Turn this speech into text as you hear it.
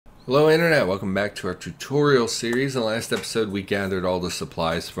Hello Internet, welcome back to our tutorial series. In the last episode we gathered all the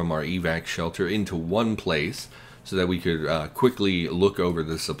supplies from our evac shelter into one place so that we could quickly look over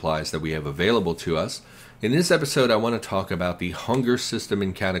the supplies that we have available to us. In this episode I want to talk about the hunger system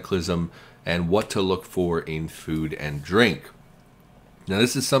in Cataclysm and what to look for in food and drink. Now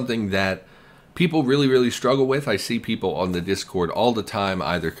this is something that people really struggle with. I see people on the Discord all the time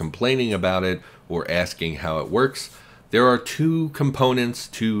either complaining about it or asking how it works. There are two components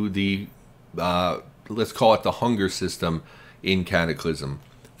to the, let's call it the hunger system in Cataclysm.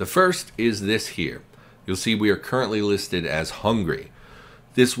 The first is this here. You'll see we are currently listed as hungry.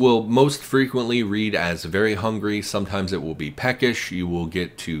 This will most frequently read as very hungry. Sometimes it will be peckish. You will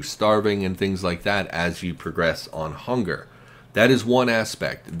get to starving and things like that as you progress on hunger. That is one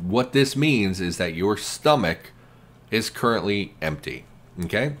aspect. What this means is that your stomach is currently empty.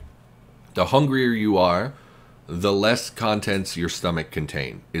 Okay? The hungrier you are, the less contents your stomach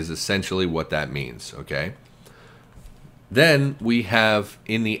contain is essentially what that means, okay? Then we have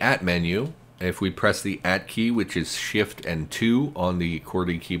in the at menu, if we press the at key, which is shift and 2 on the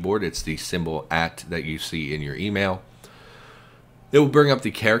QWERTY keyboard, it's the symbol at that you see in your email. It will bring up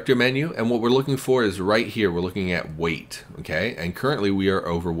the character menu, and what we're looking for is right here. We're looking at weight, okay? And currently we are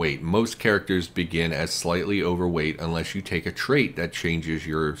overweight. Most characters begin as slightly overweight unless you take a trait that changes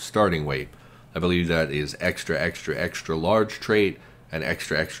your starting weight. I believe that is extra large trait, and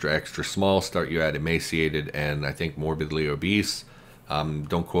extra small start you at emaciated and I think morbidly obese.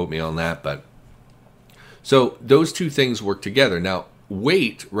 Don't quote me on that, but so those two things work together. Now,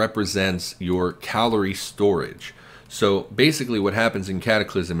 weight represents your calorie storage. So basically what happens in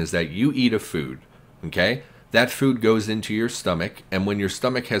Cataclysm is that you eat a food, okay? That food goes into your stomach, and when your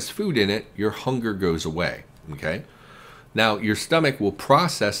stomach has food in it, your hunger goes away, okay? Now, your stomach will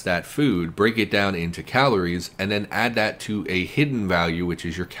process that food, break it down into calories, and then add that to a hidden value, which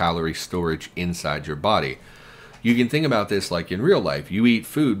is your calorie storage inside your body. You can think about this like in real life. You eat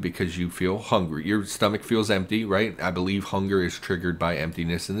food because you feel hungry. Your stomach feels empty, right? I believe hunger is triggered by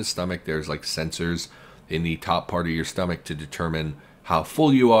emptiness in the stomach. There's like sensors in the top part of your stomach to determine how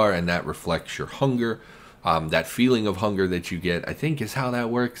full you are, and that reflects your hunger. That feeling of hunger that you get, I think, is how that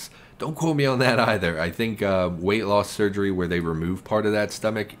works. Don't quote me on that either. I think weight loss surgery where they remove part of that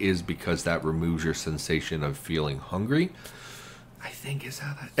stomach is because that removes your sensation of feeling hungry. I think is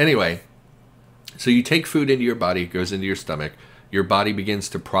how that... Anyway, so you take food into your body, it goes into your stomach. Your body begins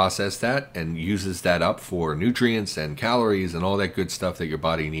to process that and uses that up for nutrients and calories and all that good stuff that your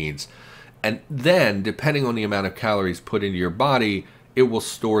body needs. And then, depending on the amount of calories put into your body, it will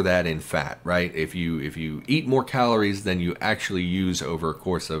store that in fat, right? If you eat more calories than you actually use over a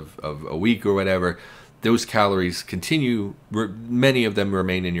course of a week or whatever, those calories continue, many of them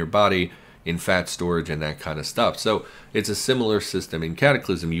remain in your body in fat storage and that kind of stuff. So it's a similar system in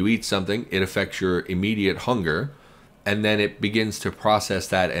Cataclysm. You eat something, it affects your immediate hunger, and then it begins to process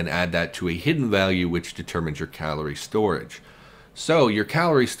that and add that to a hidden value, which determines your calorie storage. So your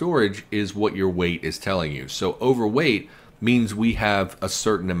calorie storage is what your weight is telling you. So overweight means we have a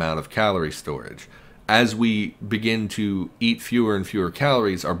certain amount of calorie storage. As we begin to eat fewer and fewer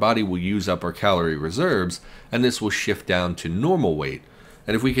calories, our body will use up our calorie reserves, and this will shift down to normal weight.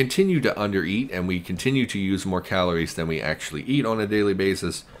 And if we continue to undereat and we continue to use more calories than we actually eat on a daily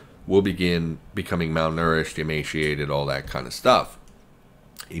basis, we'll begin becoming malnourished, emaciated, all that kind of stuff.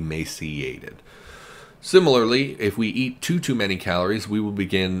 Emaciated. Similarly, if we eat too many calories, we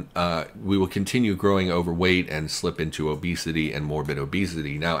will continue growing overweight and slip into obesity and morbid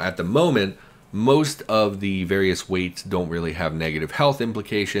obesity. Now, at the moment, most of the various weights don't really have negative health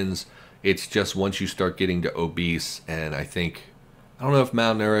implications. It's just once you start getting to obese, and I don't know if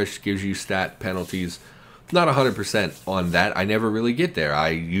malnourished gives you stat penalties. Not 100% on that. I never really get there. I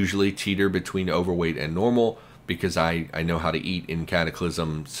usually teeter between overweight and normal, because I know how to eat in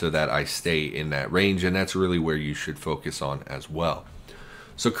Cataclysm so that I stay in that range, and that's really where you should focus on as well.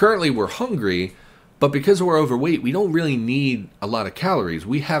 So currently we're hungry, but because we're overweight, we don't really need a lot of calories.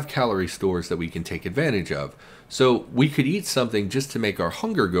 We have calorie stores that we can take advantage of. So we could eat something just to make our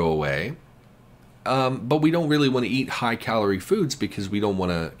hunger go away, but we don't really want to eat high-calorie foods because we don't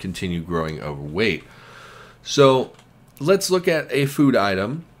want to continue growing overweight. So let's look at a food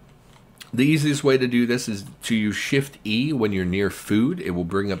item. The easiest way to do this is to use Shift E when you're near food. It will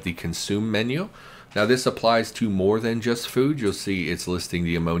bring up the consume menu. Now this applies to more than just food. You'll see it's listing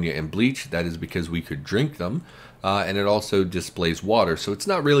the ammonia and bleach. That is because we could drink them. And it also displays water. So it's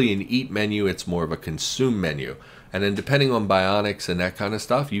not really an eat menu, it's more of a consume menu. And then depending on bionics and that kind of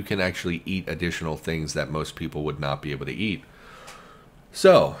stuff, you can actually eat additional things that most people would not be able to eat.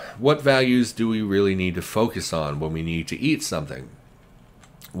 So what values do we really need to focus on when we need to eat something?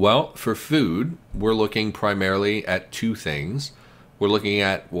 Well, for food, we're looking primarily at two things. We're looking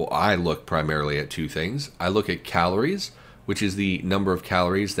at, well, I look primarily at two things. I look at calories, which is the number of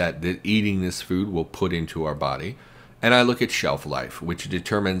calories that eating this food will put into our body. And I look at shelf life, which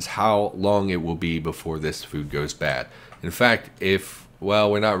determines how long it will be before this food goes bad. In fact, if,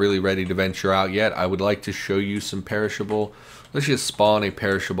 well, we're not really ready to venture out yet, I would like to show you some perishable. Let's just spawn a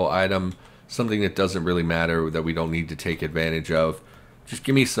perishable item, something that doesn't really matter, that we don't need to take advantage of. Just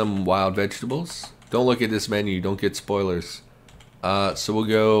give me some wild vegetables. Don't look at this menu, don't get spoilers. So we'll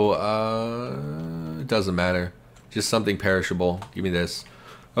go, it doesn't matter. Just something perishable. Give me this.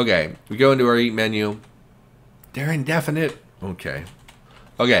 Okay, we go into our eat menu. They're indefinite. Okay.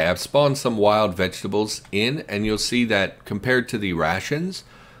 Okay, I've spawned some wild vegetables in, and you'll see that compared to the rations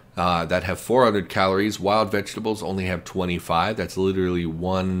that have 400 calories, wild vegetables only have 25. That's literally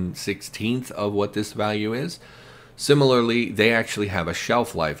 1/16 of what this value is. Similarly, they actually have a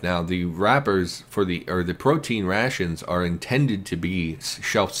shelf life. Now, the wrappers for the protein rations are intended to be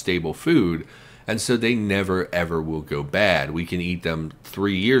shelf-stable food, and so they never ever will go bad. We can eat them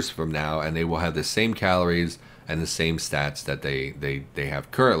 3 years from now, and they will have the same calories and the same stats that they have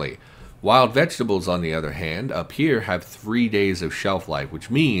currently. Wild vegetables, on the other hand, up here have 3 days of shelf life,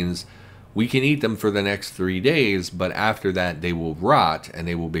 which means we can eat them for the next 3 days, but after that they will rot and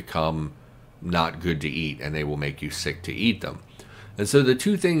they will become not good to eat, and they will make you sick to eat them. And so the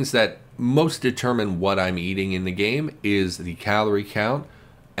two things that most determine what I'm eating in the game is the calorie count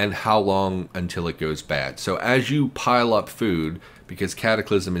and how long until it goes bad. So as you pile up food, because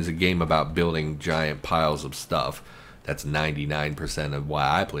Cataclysm is a game about building giant piles of stuff, that's 99% of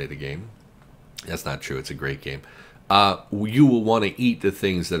why I play the game. That's not true, it's a great game. You will want to eat the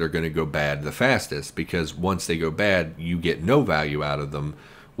things that are going to go bad the fastest, because once they go bad, you get no value out of them.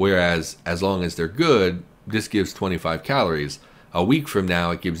 Whereas, as long as they're good, this gives 25 calories. A week from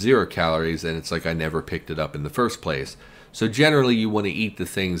now, it gives 0 calories, and it's like I never picked it up in the first place. So generally, you want to eat the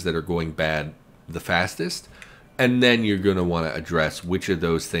things that are going bad the fastest, and then you're going to want to address which of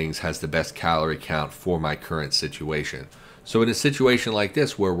those things has the best calorie count for my current situation. So in a situation like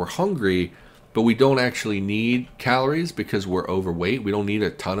this, where we're hungry, but we don't actually need calories because we're overweight, we don't need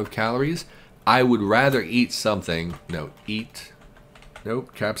a ton of calories, I would rather eat something, nope,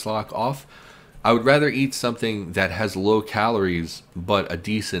 caps lock off. I would rather eat something that has low calories but a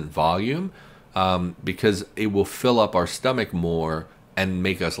decent volume, because it will fill up our stomach more and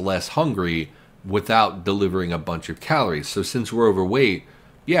make us less hungry without delivering a bunch of calories. So since we're overweight,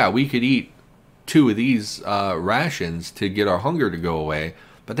 yeah, we could eat 2 of these rations to get our hunger to go away,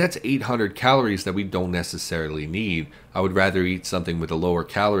 but that's 800 calories that we don't necessarily need. I would rather eat something with a lower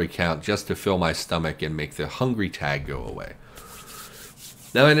calorie count just to fill my stomach and make the hungry tag go away.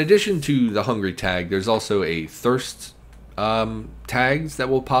 Now, in addition to the hungry tag, there's also a thirst tags that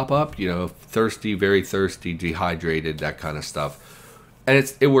will pop up. You know, thirsty, very thirsty, dehydrated, that kind of stuff.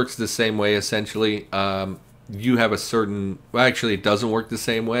 And it works the same way, essentially. You have a certain... Well, actually, it doesn't work the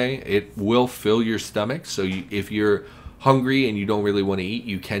same way. It will fill your stomach. So if you're hungry and you don't really want to eat,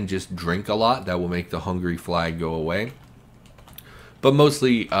 you can just drink a lot. That will make the hungry flag go away. But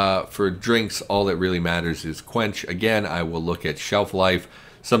mostly for drinks, all that really matters is quench. Again, I will look at shelf life.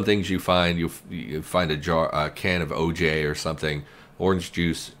 Some things you find, you find a can of OJ or something, orange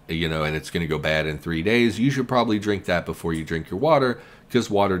juice, you know, and it's going to go bad in 3 days. You should probably drink that before you drink your water,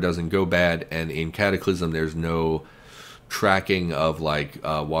 because water doesn't go bad. And in Cataclysm, there's no tracking of like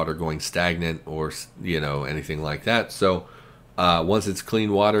water going stagnant or, you know, anything like that. So once it's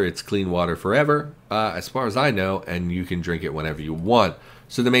clean water forever, as far as I know, and you can drink it whenever you want.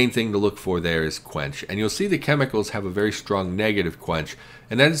 So the main thing to look for there is quench. And you'll see the chemicals have a very strong negative quench,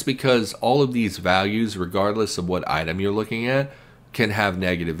 and that is because all of these values, regardless of what item you're looking at, can have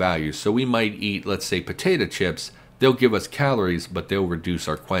negative values. So we might eat, let's say, potato chips. They'll give us calories, but they'll reduce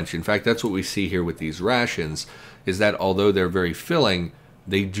our quench. In fact, that's what we see here with these rations, is that although they're very filling,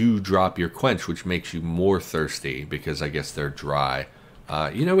 they do drop your quench, which makes you more thirsty because I guess they're dry.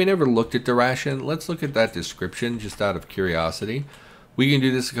 You know, we never looked at the ration. Let's look at that description just out of curiosity. We can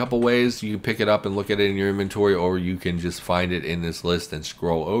do this a couple ways. You can pick it up and look at it in your inventory, or you can just find it in this list and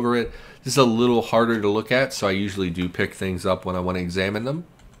scroll over it. This is a little harder to look at, so I usually do pick things up when I want to examine them.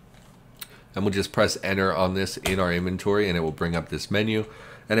 And we'll just press enter on this in our inventory, and it will bring up this menu.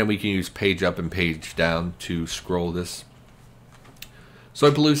 And then we can use page up and page down to scroll this.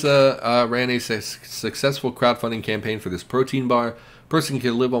 Soypalooza ran a successful crowdfunding campaign for this protein bar. Person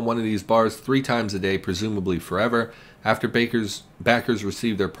can live on one of these bars 3 times a day, presumably forever. After backers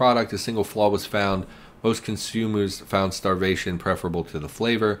received their product, a single flaw was found. Most consumers found starvation preferable to the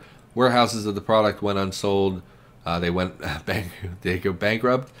flavor. Warehouses of the product went unsold. They go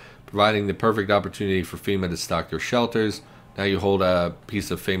bankrupt, providing the perfect opportunity for FEMA to stock their shelters. Now you hold a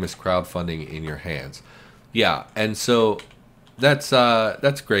piece of famous crowdfunding in your hands. Yeah, and so that's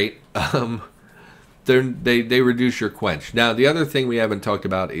great. They reduce your quench. Now the other thing we haven't talked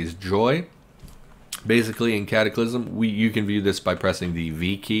about is joy. Basically, in Cataclysm, you can view this by pressing the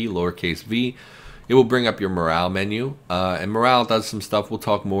V key, lowercase v. It will bring up your morale menu, and morale does some stuff. We'll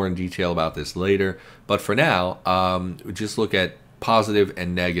talk more in detail about this later. But for now, just look at positive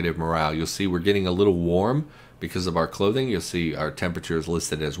and negative morale. You'll see we're getting a little warm because of our clothing. You'll see our temperature is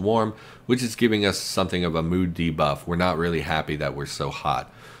listed as warm, which is giving us something of a mood debuff. We're not really happy that we're so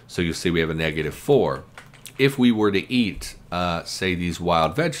hot. So you'll see we have a -4. If we were to eat, say, these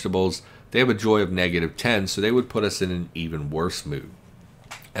wild vegetables, they have a joy of -10, so they would put us in an even worse mood.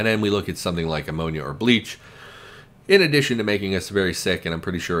 And then we look at something like ammonia or bleach. In addition to making us very sick, and I'm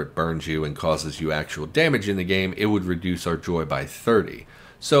pretty sure it burns you and causes you actual damage in the game, it would reduce our joy by 30.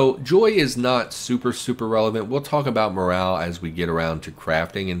 So joy is not super relevant. We'll talk about morale as we get around to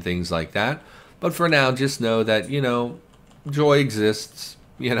crafting and things like that. But for now, just know that, joy exists,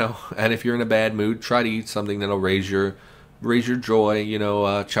 and if you're in a bad mood, try to eat something that'll raise your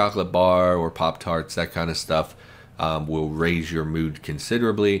joy, chocolate bar or Pop-Tarts, that kind of stuff will raise your mood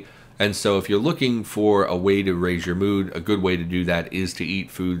considerably. And so if you're looking for a way to raise your mood, a good way to do that is to eat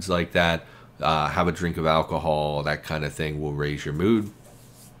foods like that, have a drink of alcohol, that kind of thing will raise your mood.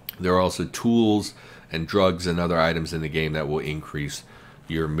 There are also tools and drugs and other items in the game that will increase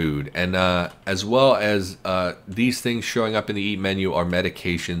your mood. And as well as these things showing up in the eat menu, our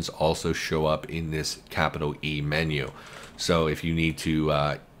medications also show up in this capital E menu. So if you need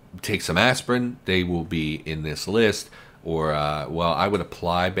to take some aspirin, they will be in this list. Or, I would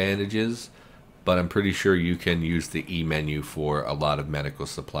apply bandages, but I'm pretty sure you can use the E menu for a lot of medical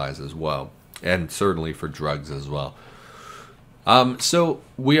supplies as well. And certainly for drugs as well. So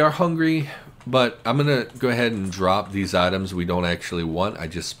we are hungry, but I'm going to go ahead and drop these items we don't actually want. I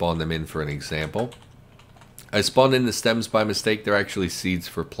just spawned them in for an example. I spawned in the stems by mistake. They're actually seeds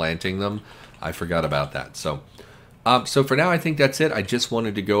for planting them. I forgot about that. So for now, I think that's it. I just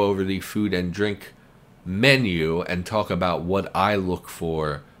wanted to go over the food and drink menu and talk about what I look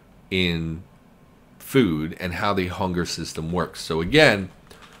for in food and how the hunger system works. So again,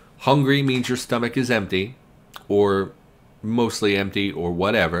 hungry means your stomach is empty or mostly empty or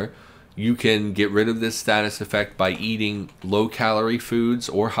whatever. You can get rid of this status effect by eating low-calorie foods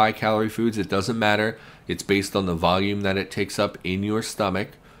or high-calorie foods. It doesn't matter. It's based on the volume that it takes up in your stomach.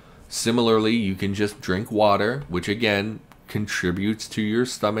 Similarly, you can just drink water, which again contributes to your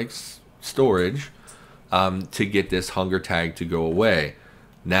stomach's storage to get this hunger tag to go away.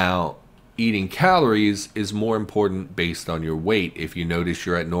 Now, eating calories is more important based on your weight. If you notice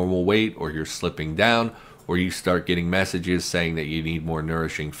you're at normal weight or you're slipping down, or you start getting messages saying that you need more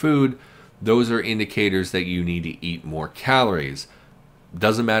nourishing food, those are indicators that you need to eat more calories.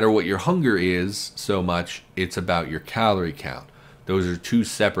 Doesn't matter what your hunger is so much, it's about your calorie count. Those are two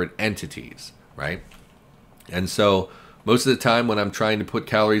separate entities, right? And so most of the time when I'm trying to put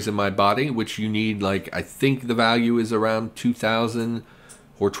calories in my body, which you need, I think the value is around 2,000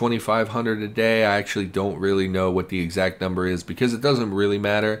 or 2,500 a day. I actually don't really know what the exact number is because it doesn't really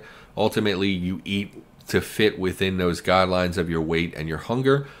matter. Ultimately, you eat to fit within those guidelines of your weight and your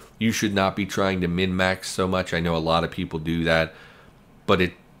hunger. You should not be trying to min-max so much. I know a lot of people do that, but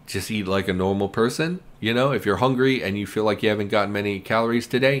just eat like a normal person. If you're hungry and you feel like you haven't gotten many calories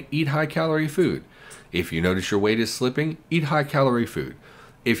today, eat high-calorie food. If you notice your weight is slipping, eat high-calorie food.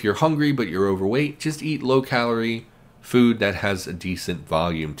 If you're hungry but you're overweight, just eat low-calorie food that has a decent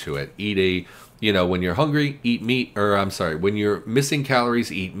volume to it. When you're hungry, eat meat, when you're missing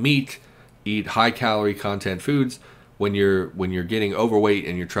calories, eat meat. Eat high-calorie content foods. When you're getting overweight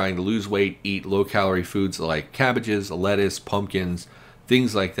and you're trying to lose weight, eat low-calorie foods like cabbages, lettuce, pumpkins,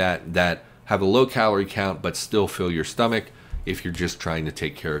 things like that have a low-calorie count but still fill your stomach if you're just trying to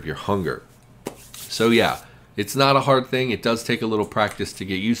take care of your hunger. So yeah, it's not a hard thing. It does take a little practice to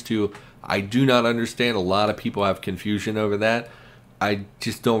get used to. I do not understand. A lot of people have confusion over that. I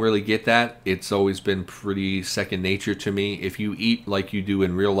just don't really get that. It's always been pretty second nature to me. If you eat like you do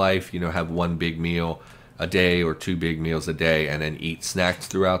in real life, have one big meal a day or two big meals a day and then eat snacks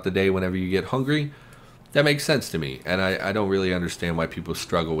throughout the day whenever you get hungry, that makes sense to me. And I don't really understand why people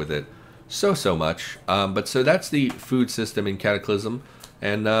struggle with it so much. But so that's the food system in Cataclysm.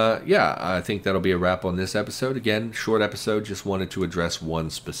 And I think that'll be a wrap on this episode. Again, short episode, just wanted to address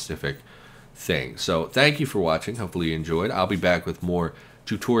one specific thing. So thank you for watching. Hopefully you enjoyed. I'll be back with more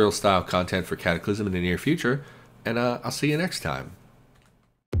tutorial style content for Cataclysm in the near future, and I'll see you next time.